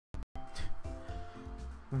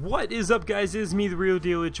What is up, guys? It's me, the real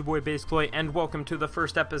deal. It's your boy Basecloy, and welcome to the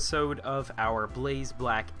first episode of our Blaze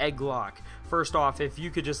Black Egglocke. First off, if you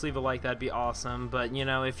could just leave a like, that'd be awesome. But, you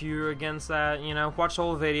know, if you're against that, you know, watch the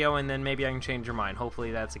whole video and then maybe I can change your mind.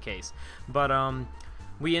 Hopefully that's the case. But,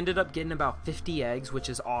 we ended up getting about 50 eggs, which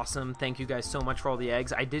is awesome. Thank you guys so much for all the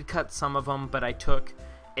eggs. I did cut some of them, but I took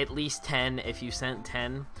at least 10 if you sent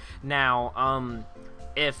 10. Now,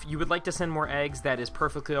 if you would like to send more eggs, that is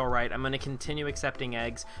perfectly alright. I'm going to continue accepting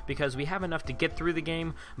eggs because we have enough to get through the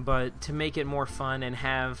game, but to make it more fun and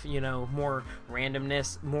have, you know, more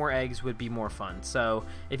randomness, more eggs would be more fun. So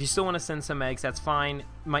if you still want to send some eggs, that's fine.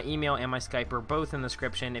 My email and my Skype are both in the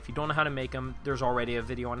description. If you don't know how to make them, there's already a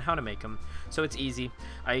video on how to make them. So it's easy.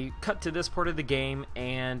 I cut to this part of the game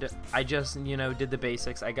and I just, you know, did the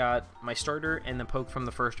basics. I got my starter and the poke from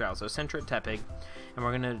the first route, so Centret Tepig, and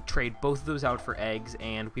we're going to trade both of those out for eggs,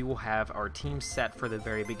 and we will have our team set for the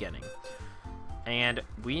very beginning. And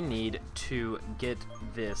we need to get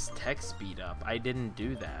this tech speed up. I didn't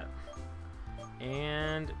do that.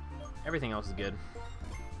 And everything else is good.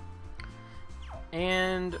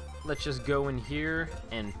 And let's just go in here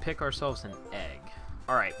and pick ourselves an egg.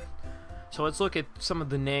 Alright. So let's look at some of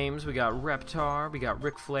the names. We got Reptar, we got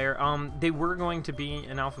Ric Flair. They were going to be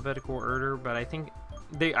in alphabetical order, but I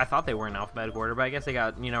thought they were in alphabetical order, but I guess they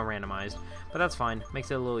got, you know, randomized. But that's fine.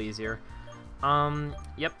 Makes it a little easier.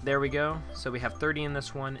 Yep, there we go. So we have 30 in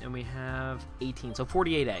this one, and we have 18. So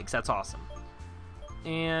 48 eggs. That's awesome.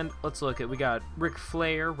 And let's look at, we got Ric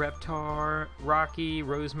Flair, Reptar, Rocky,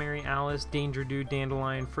 Rosemary, Alice, Danger Dude,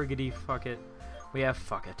 Dandelion, Friggity, Fuck It. We have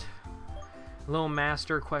Fuck It. Little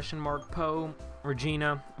Master, Question Mark, Poe,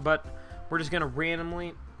 Regina. But we're just going to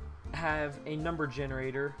randomly have a number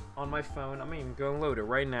generator on my phone. I'm even going to load it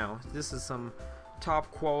right now. This is some top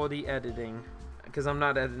quality editing because I'm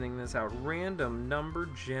not editing this out. Random number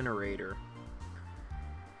generator.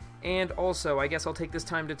 And also, I guess I'll take this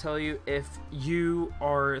time to tell you, if you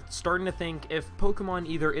are starting to think if Pokemon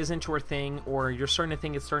either isn't your thing or you're starting to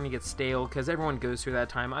think it's starting to get stale, because everyone goes through that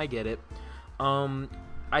time, I get it.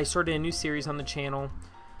 I started a new series on the channel.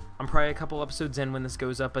 I'm probably a couple episodes in when this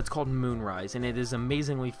goes up, but it's called Moonrise, and it is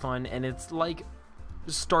amazingly fun, and it's like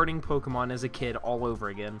starting Pokemon as a kid all over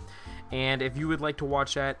again. And if you would like to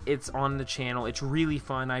watch that, it's on the channel. It's really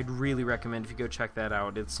fun. I'd really recommend if you go check that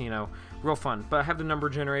out. It's, you know, real fun. But I have the number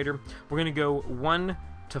generator. We're going to go 1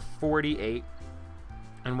 to 48,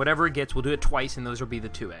 and whatever it gets, we'll do it twice, and those will be the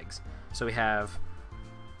 2 eggs. So we have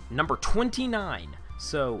number 29.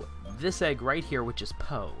 So this egg right here, which is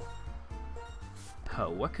Poe. Poe.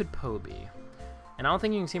 What could Poe be? And I don't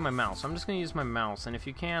think you can see my mouse, so I'm just going to use my mouse. And if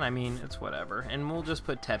you can, I mean, it's whatever. And we'll just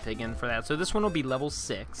put Tepig in for that. So this one will be level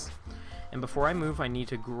 6. And before I move, I need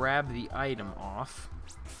to grab the item off.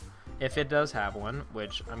 If it does have one,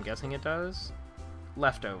 which I'm guessing it does.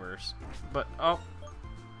 Leftovers. But, oh,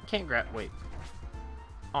 can't grab, wait.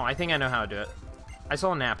 Oh, I think I know how to do it. I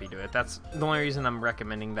saw Nappy do it. That's the only reason I'm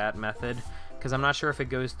recommending that method. Because I'm not sure if it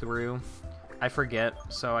goes through. I forget,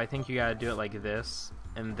 so I think you gotta do it like this,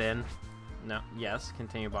 and then, no, yes,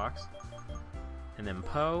 continue box, and then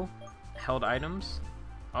Poe, held items,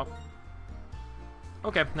 oh,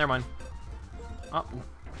 okay, never mind, oh,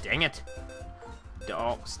 dang it,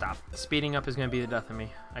 oh, stop, speeding up is gonna be the death of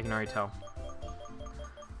me, I can already tell,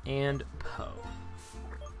 and Poe,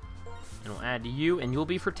 and we'll add you, and you'll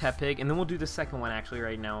be for Tepig, and then we'll do the second one actually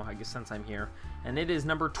right now, I guess, since I'm here, and it is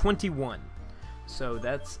number 21. So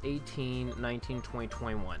that's 18, 19, 20,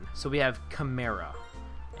 21. So we have Chimera,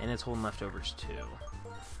 and it's holding leftovers too.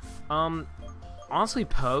 Honestly,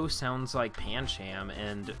 Poe sounds like Pancham,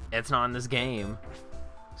 and it's not in this game.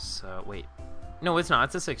 So, wait. No, it's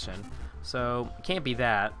not. It's a 6-gen. So, it can't be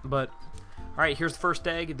that. But, alright, here's the first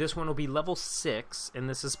egg. This one will be level 6, and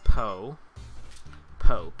this is Poe.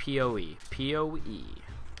 Poe. P-O-E. P-O-E.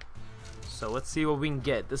 So, let's see what we can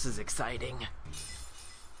get. This is exciting.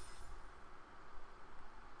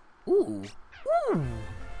 Ooh, ooh,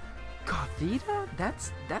 Gothita?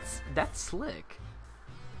 That's slick.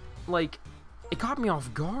 Like, it caught me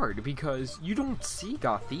off guard because you don't see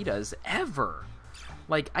Gothitas ever.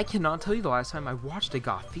 Like, I cannot tell you the last time I watched a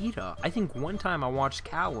Gothita. I think one time I watched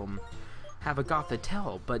Callum have a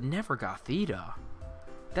Gothitelle, but never Gothita.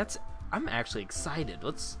 I'm actually excited.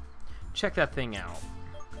 Let's check that thing out.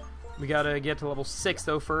 We gotta get to level 6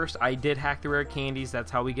 though first. I did hack the rare candies. That's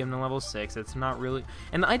how we get them to level 6. It's not really...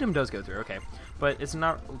 And the item does go through, okay. But it's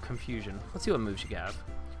not... Oh, confusion. Let's see what moves you have.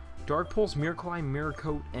 Dark Pulse, Miracle Eye,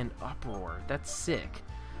 Miracoat, and Uproar. That's sick.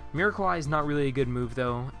 Miracle Eye is not really a good move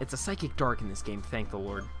though. It's a Psychic Dark in this game, thank the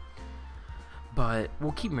Lord. But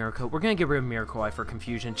we'll keep Miracoat. We're gonna get rid of Miracle Eye for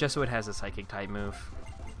confusion, just so it has a Psychic type move.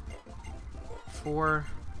 4,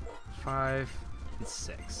 5, and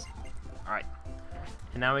 6. Alright.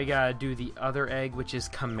 And now we gotta do the other egg, which is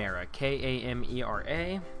Chimera.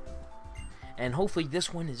 K-A-M-E-R-A. And hopefully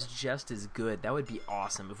this one is just as good. That would be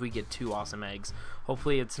awesome if we get 2 awesome eggs.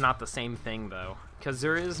 Hopefully it's not the same thing, though. Because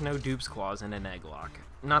there is no Dupes Clause in an Egglocke.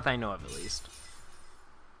 Not that I know of, at least.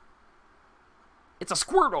 It's a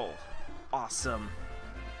Squirtle! Awesome.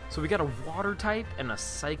 So we got a water type and a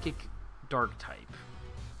psychic dark type.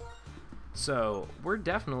 So we're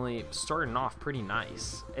definitely starting off pretty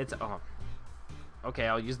nice. It's okay,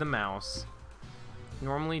 I'll use the mouse.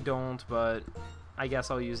 Normally don't, but I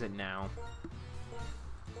guess I'll use it now.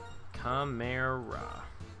 Chimera.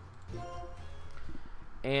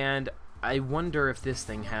 And I wonder if this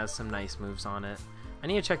thing has some nice moves on it. I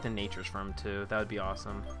need to check the natures for him too. That would be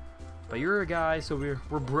awesome. But you're a guy, so we're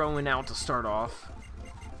broing out to start off.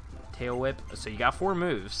 Tail whip. So you got 4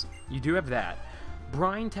 moves. You do have that.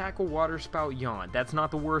 Brine, tackle, water spout, yawn. That's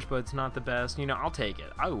not the worst, but it's not the best. You know, I'll take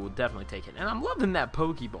it. I will definitely take it. And I'm loving that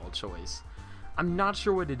pokeball choice. I'm not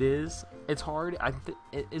sure what it is. It's hard.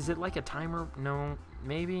 Is it like a timer? No,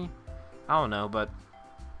 maybe. I don't know, but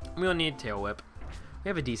we'll need tail whip. We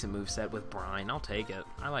have a decent moveset with brine. I'll take it.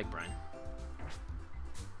 I like brine.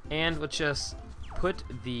 And let's just put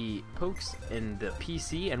the pokes in the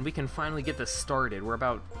PC, and we can finally get this started. We're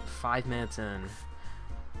about 5 minutes in.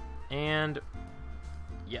 And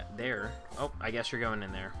yeah, there. Oh, I guess you're going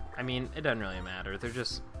in there. I mean, it doesn't really matter. They're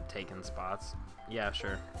just taking spots. Yeah,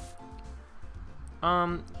 sure.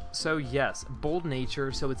 So yes, bold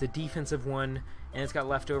nature, so it's a defensive one, and it's got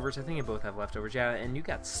leftovers. I think you both have leftovers. Yeah, and you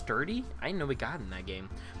got sturdy? I didn't know we got in that game.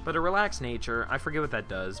 But a relaxed nature, I forget what that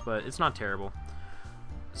does, but it's not terrible.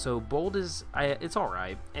 So bold is, it's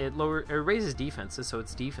alright. It raises defenses, so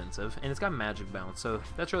it's defensive, and it's got magic bounce, so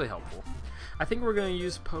that's really helpful. I think we're going to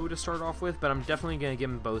use Poe to start off with, but I'm definitely going to give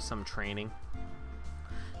them both some training.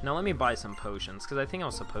 Now let me buy some potions, because I think I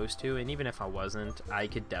was supposed to, and even if I wasn't, I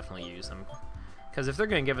could definitely use them. Because if they're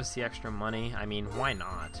going to give us the extra money, I mean, why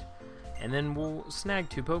not? And then we'll snag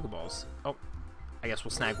 2 Pokeballs. Oh, I guess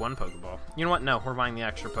we'll snag 1 Pokeball. You know what? No, we're buying the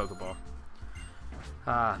extra Pokeball.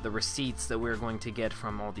 The receipts that we're going to get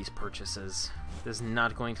from all these purchases. This is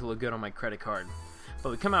not going to look good on my credit card. But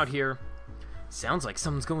we come out here. Sounds like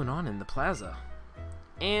something's going on in the plaza.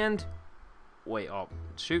 And... wait, oh,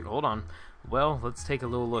 shoot, hold on. Well, let's take a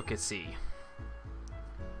little look and see.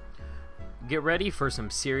 Get ready for some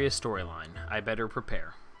serious storyline. I better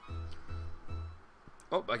prepare.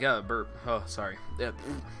 Oh, I got a burp. Oh, sorry.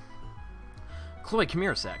 Chloe, come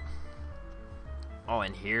here a sec. Oh,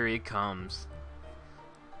 and here it comes.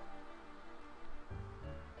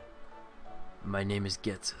 My name is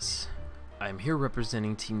Getsus. I am here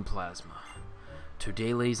representing Team Plasma.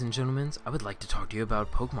 Today, ladies and gentlemen, I would like to talk to you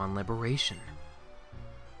about Pokemon Liberation.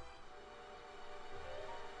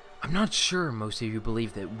 I'm not sure most of you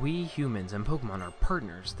believe that we humans and Pokemon are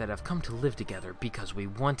partners that have come to live together because we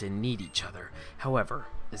want and need each other. However,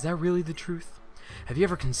 is that really the truth? Have you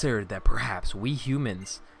ever considered that perhaps we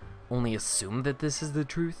humans only assume that this is the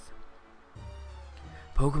truth?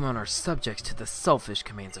 Pokemon are subjects to the selfish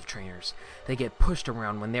commands of trainers. They get pushed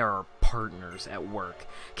around when there are partners at work.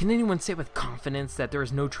 Can anyone say with confidence that there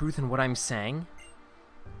is no truth in what I'm saying?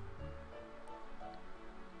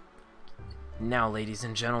 Now, ladies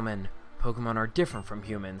and gentlemen, Pokemon are different from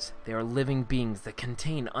humans. They are living beings that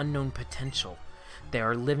contain unknown potential. They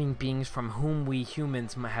are living beings from whom we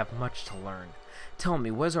humans might have much to learn. Tell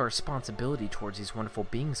me, what is our responsibility towards these wonderful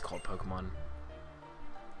beings called Pokemon?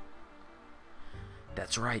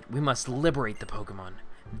 That's right, we must liberate the Pokemon.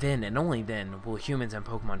 Then and only then will humans and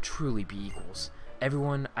Pokemon truly be equals.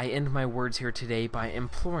 Everyone, I end my words here today by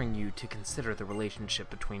imploring you to consider the relationship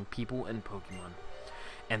between people and Pokemon,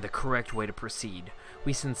 and the correct way to proceed.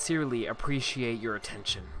 We sincerely appreciate your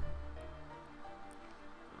attention.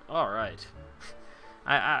 Alright.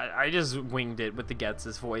 I just winged it with the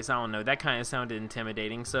Getsus voice. I don't know, that kind of sounded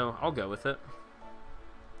intimidating, so I'll go with it.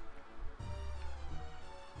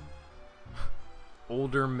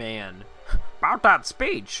 Older man. About that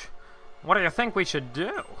speech, what do you think we should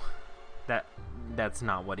do? That's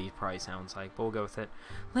not what he probably sounds like, but we'll go with it.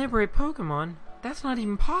 Liberate Pokemon? That's not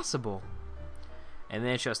even possible. And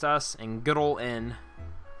then it's just us and good ol' N.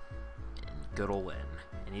 And good ol' N.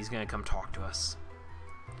 And he's gonna come talk to us.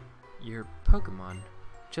 Your Pokemon.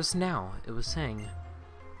 Just now, it was saying...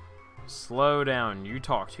 Slow down, you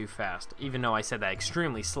talk too fast. Even though I said that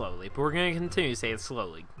extremely slowly. But we're gonna continue to say it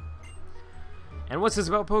slowly. And what's this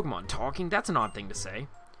about Pokemon? Talking? That's an odd thing to say.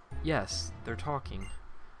 Yes, they're talking.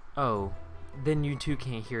 Oh, then you two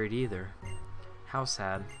can't hear it either. How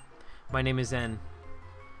sad. My name is N.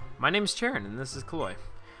 My name is Charon, and this is Chloe.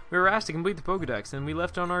 We were asked to complete the Pokedex, and we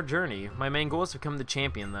left on our journey. My main goal is to become the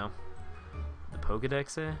champion, though. The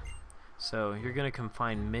Pokedex, eh? So, you're gonna come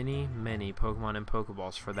find many, many Pokemon and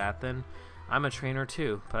Pokeballs for that, then? I'm a trainer,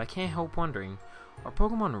 too, but I can't help wondering, are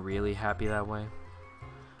Pokemon really happy that way?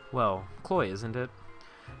 Well, Chloe, isn't it?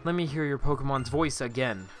 Let me hear your Pokemon's voice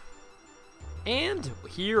again. And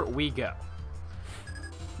here we go.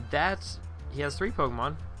 He has 3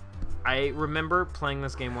 Pokemon. I remember playing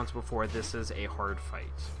this game once before. This is a hard fight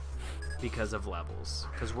because of levels.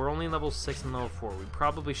 Because we're only level 6 and level 4. We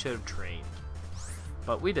probably should have trained.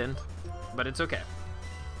 But we didn't. But it's okay.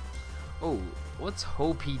 Oh, let's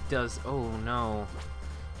hope he does. Oh no.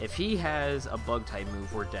 If he has a bug type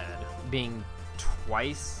move, we're dead. Being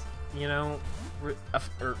twice, you know,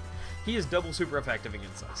 he is double super effective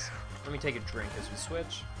against us. Let me take a drink as we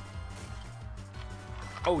switch.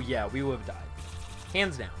 Oh yeah, we would have died.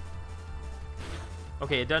 Hands down.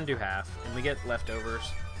 Okay, it doesn't do half, and we get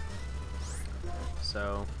leftovers.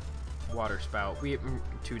 So, water spout. We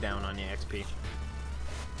 2 down on the XP.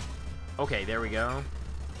 Okay, there we go.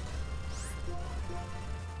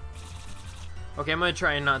 Okay, I'm gonna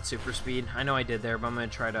try and not super speed. I know I did there, but I'm gonna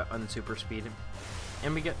try to unsuper speed him.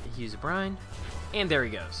 And we get use a brine, and there he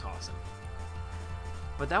goes. Awesome.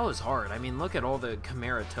 But that was hard. I mean, look at all the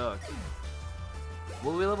Chimera took.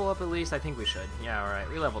 Will we level up at least? I think we should. Yeah, alright.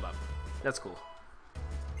 We leveled up. That's cool.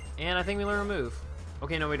 And I think we learn a move.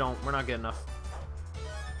 Okay, no we don't. We're not good enough.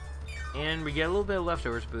 And we get a little bit of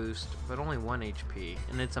leftovers boost, but only 1 HP.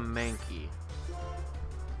 And it's a Mankey.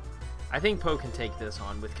 I think Poe can take this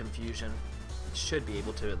on with Confusion. Should be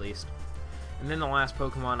able to at least. And then the last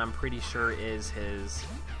Pokemon I'm pretty sure is his...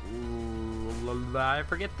 Ooh, I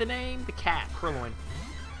forget the name. The cat. Purloin.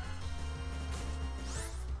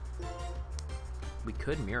 We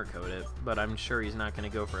could Mirror Coat it, but I'm sure he's not going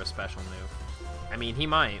to go for a special move. I mean, he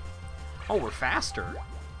might. Oh, we're faster.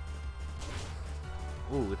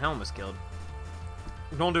 Ooh, with Helmet killed.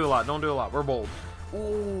 Don't do a lot, don't do a lot. We're bold.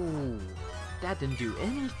 Ooh, that didn't do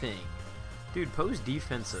anything. Dude, Poe's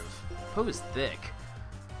defensive. Poe is thick.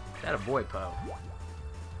 That a boy, Poe.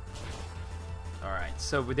 Alright,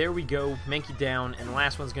 so there we go. Mankey down, and the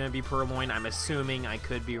last one's going to be Purloin. I'm assuming. I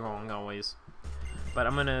could be wrong always. But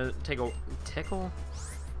I'm going to take a... Tickle?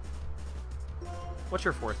 What's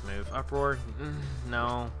your 4th move? Uproar?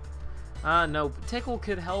 No. No. Tickle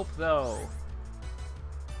could help, though.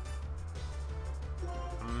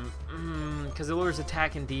 Because it lowers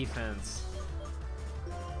attack and defense.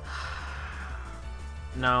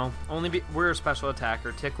 No. We're a special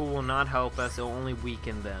attacker. Tickle will not help us. It'll only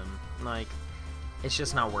weaken them. Like, it's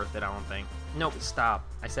just not worth it, I don't think. Nope, stop.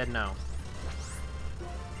 I said no.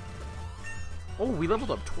 Oh, we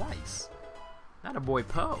leveled up twice. Not a boy,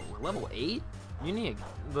 Poe. Level 8? You need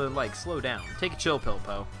to, like, slow down. Take a chill pill,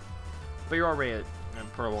 Poe. But you're already at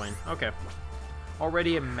Purloin. Okay.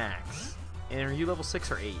 Already at max. And are you level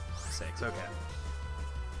 6 or 8? 6, okay.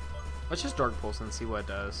 Let's just Dark Pulse and see what it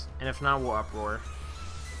does. And if not, we'll Uproar.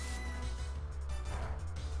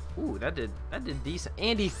 Ooh, that did decent.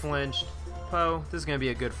 And he flinched. Poe, this is going to be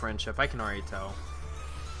a good friendship. I can already tell.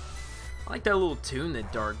 I like that little tune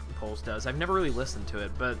that Dark Pulse does. I've never really listened to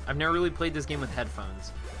it, but I've never really played this game with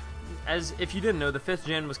headphones. As if you didn't know, the 5th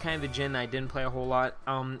gen was kind of the gen that I didn't play a whole lot.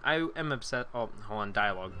 I am upset. Oh, hold on,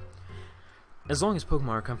 dialogue. As long as Pokemon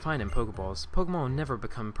are confined in Pokeballs, Pokemon will never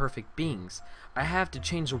become perfect beings. I have to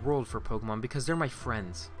change the world for Pokemon because they're my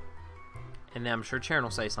friends. And then I'm sure Charen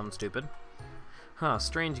will say something stupid. Huh,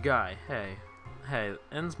 strange guy. Hey,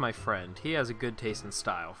 En's my friend. He has a good taste and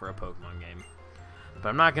style for a Pokemon game. But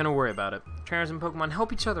I'm not going to worry about it. Trainers and Pokemon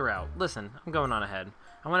help each other out. Listen, I'm going on ahead.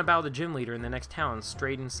 I want to battle the gym leader in the next town,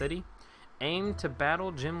 Straden City. Aim to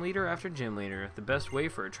battle gym leader after gym leader. The best way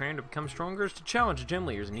for a trainer to become stronger is to challenge the gym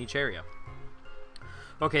leaders in each area.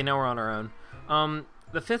 Okay, now we're on our own.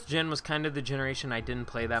 The 5th gen was kind of the generation I didn't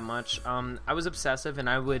play that much. I was obsessive, and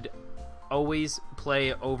I would always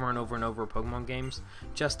play over and over and over Pokemon games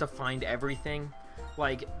just to find everything.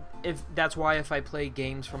 Like, that's why if I play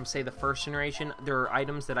games from, say, the 1st generation, there are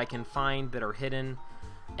items that I can find that are hidden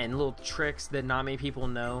and little tricks that not many people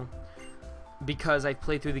know because I've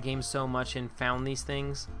played through the game so much and found these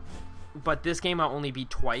things. But this game I'll only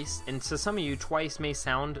beat twice, and to some of you, twice may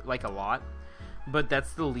sound like a lot, but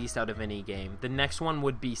that's the least out of any game. The next one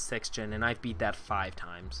would be 6th gen, and I've beat that 5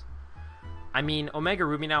 times. I mean, Omega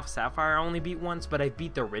Ruby and Alpha Sapphire I only beat once, but I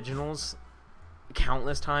beat the originals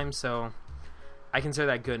countless times, so I consider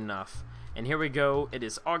that good enough. And here we go. It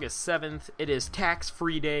is August 7th. It is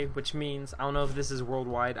tax-free day, which means, I don't know if this is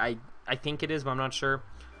worldwide. I think it is, but I'm not sure.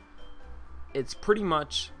 It's pretty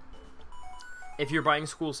much, if you're buying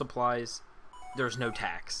school supplies, there's no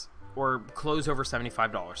tax. or clothes over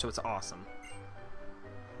 $75, so it's awesome.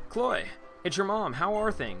 Chloe, it's your mom. How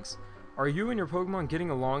are things? Are you and your Pokemon getting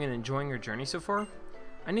along and enjoying your journey so far?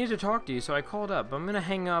 I need to talk to you, so I called up. I'm gonna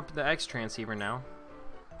hang up the X transceiver now.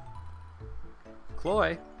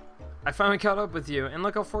 Chloe, I finally caught up with you, and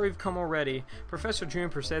look how far you've come already. Professor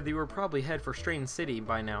Juniper said that you were probably head for Straighten City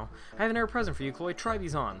by now. I have an air present for you, Chloe. Try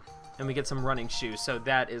these on. And we get some running shoes, so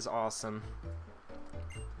that is awesome.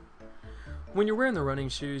 When you're wearing the running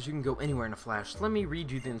shoes, you can go anywhere in a flash. Let me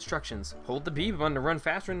read you the instructions. Hold the B button to run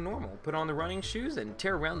faster than normal. Put on the running shoes and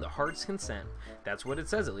tear around the heart's consent. That's what it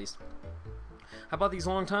says, at least. I bought these a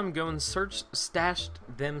long time ago and stashed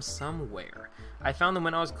them somewhere. I found them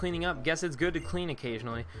when I was cleaning up. Guess it's good to clean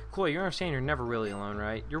occasionally. Chloe, you understand you're never really alone,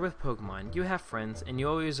 right? You're with Pokemon. You have friends, and you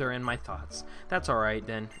always are in my thoughts. That's alright,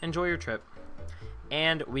 then. Enjoy your trip.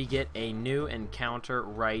 And we get a new encounter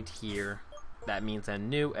right here. That means a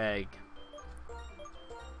new egg.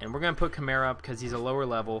 And we're going to put Chimera up because he's a lower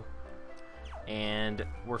level. And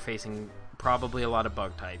we're facing probably a lot of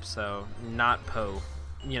bug types. So, not Poe.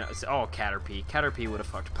 You know, it's all Caterpie. Caterpie would have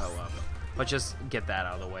fucked Poe up. But just get that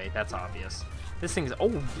out of the way. That's obvious. This thing's...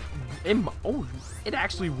 it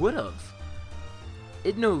actually would have.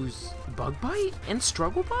 It knows Bug Bite and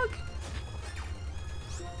Struggle Bug?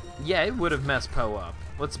 Yeah, it would have messed Poe up.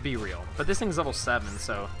 Let's be real. But this thing's level 7,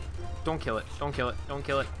 so... Don't kill it. Don't kill it. Don't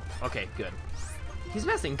kill it. Okay, good. He's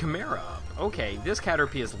messing Chimera up. Okay, this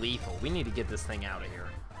Caterpie is lethal. We need to get this thing out of here.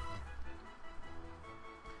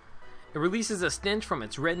 It releases a stench from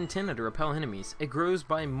its red antenna to repel enemies. It grows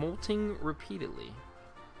by molting repeatedly.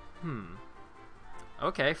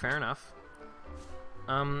 Okay, fair enough.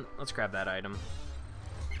 Let's grab that item.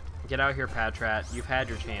 Get out here, Patrat. You've had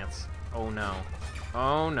your chance. Oh no.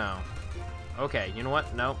 Oh no. Okay, you know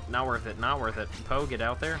what? Nope, not worth it. Not worth it. Poe, get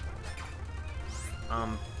out there.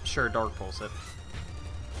 Sure, Dark Pulse it.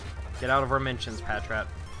 Get out of our mentions, Patrat.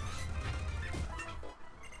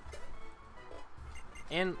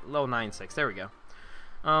 And level 9-6. There we go.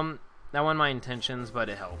 That wasn't my intentions, but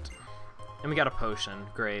it helped. And we got a potion.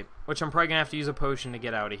 Great. Which I'm probably going to have to use a potion to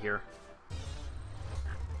get out of here.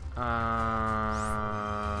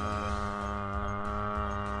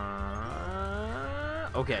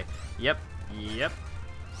 Okay. Yep. Yep.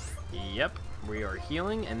 Yep. We are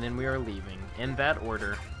healing, and then we are leaving. In that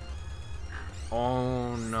order.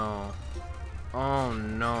 Oh, no. Oh,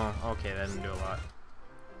 no. Okay, that didn't do a lot.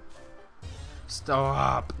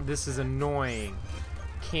 Stop. This is annoying.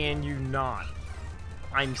 Can you not?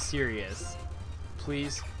 I'm serious.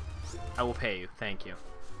 Please? I will pay you. Thank you.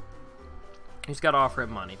 You just gotta offer it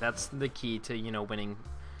money. That's the key to, you know, winning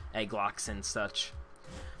Egglocks and such.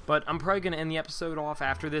 But I'm probably gonna end the episode off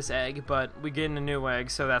after this egg, but we get a new egg,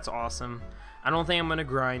 so that's awesome. I don't think I'm gonna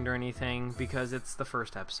grind or anything because it's the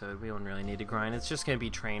first episode. We don't really need to grind. It's just gonna be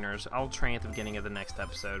trainers. I'll train at the beginning of the next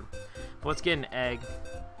episode. But let's get an egg.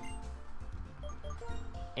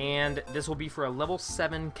 And this will be for a level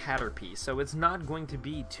 7 Caterpie, so it's not going to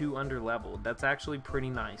be too under-leveled. That's actually pretty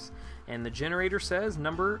nice. And the generator says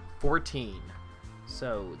number 14.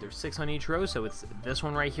 So there's 6 on each row, so it's this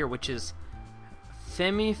one right here, which is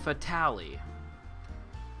Femi Fatale.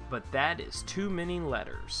 But that is too many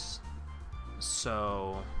letters.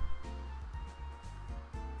 So...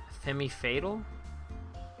 Femi Fatal?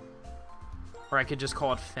 Or I could just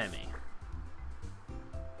call it Femi.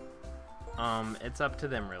 It's up to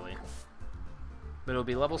them, really. But it'll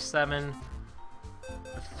be level 7.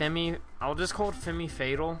 Femi... I'll just call it Femi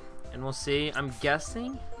Fatal, and we'll see. I'm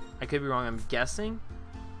guessing... I could be wrong. I'm guessing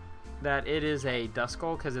that it is a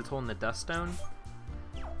Duskull because it's holding the Dust Stone.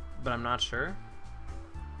 But I'm not sure.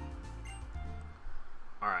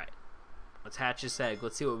 Alright. Let's hatch this egg.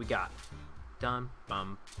 Let's see what we got. Dum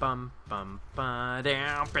bum bum bum ba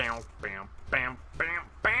down bam bam bam bam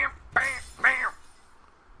bam bam bam.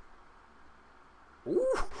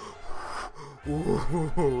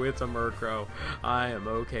 Ooh, it's a Murkrow. I am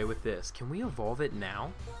okay with this. Can we evolve it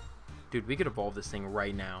now? Dude, we could evolve this thing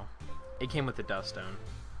right now. It came with the Dust Stone.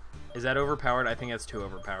 Is that overpowered? I think that's too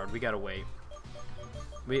overpowered. We gotta wait.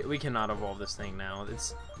 We cannot evolve this thing now.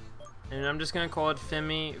 And I'm just gonna call it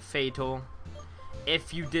Femi Fatal.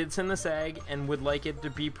 If you did send this egg and would like it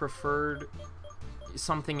to be preferred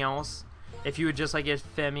something else, if you would just like it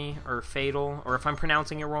Femi or Fatal, or if I'm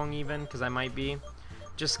pronouncing it wrong even, because I might be,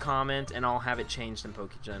 just comment and I'll have it changed in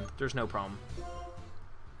Pokegen. There's no problem.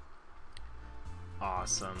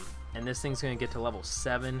 Awesome. And this thing's going to get to level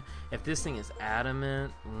 7. If this thing is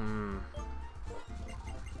adamant...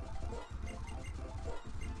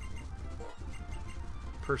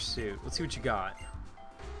 Pursuit. Let's see what you got.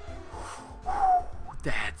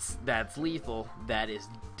 That's lethal. That is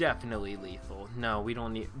definitely lethal. No, we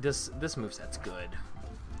don't need this moveset's good.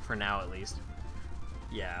 For now, at least.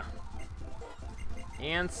 Yeah.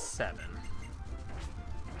 And 7.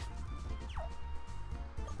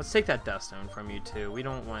 Let's take that Dust Stone from you, too. We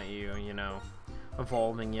don't want you, you know,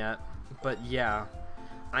 evolving yet. But, yeah.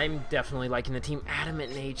 I'm definitely liking the Team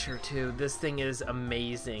Adamant Nature, too. This thing is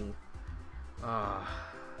amazing.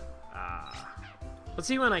 Let's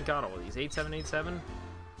see when I got all these. 8787?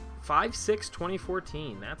 5/6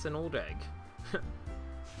 2014. That's an old egg.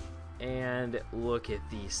 And look at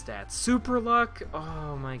these stats. Super luck.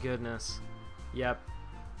 Oh my goodness. Yep.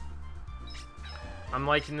 I'm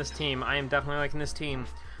liking this team. I am definitely liking this team.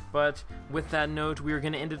 But with that note, we are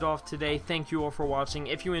going to end it off today. Thank you all for watching.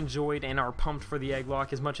 If you enjoyed and are pumped for the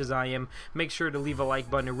Egglocke as much as I am, make sure to leave a like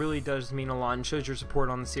button. It really does mean a lot and shows your support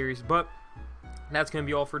on the series. But that's going to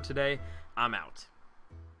be all for today. I'm out.